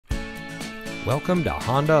Welcome to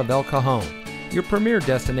Honda of El Cajon, your premier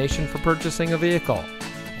destination for purchasing a vehicle.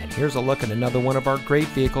 And here's a look at another one of our great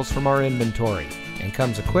vehicles from our inventory, and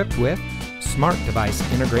comes equipped with smart device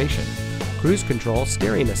integration, cruise control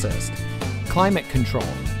steering assist, climate control,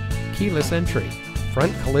 keyless entry,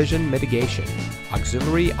 front collision mitigation,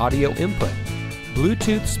 auxiliary audio input,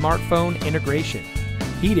 Bluetooth smartphone integration,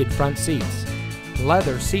 heated front seats,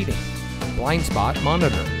 leather seating, blind spot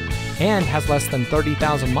monitor, and has less than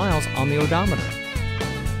 30,000 miles on the odometer.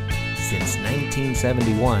 Since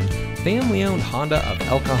 1971, family-owned Honda of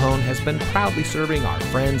El Cajon has been proudly serving our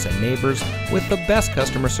friends and neighbors with the best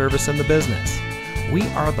customer service in the business. We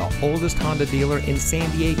are the oldest Honda dealer in San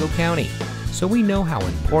Diego County, so we know how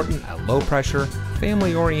important a low-pressure,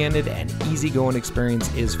 family-oriented, and easygoing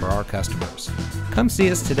experience is for our customers. Come see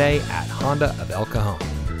us today at Honda of El Cajon.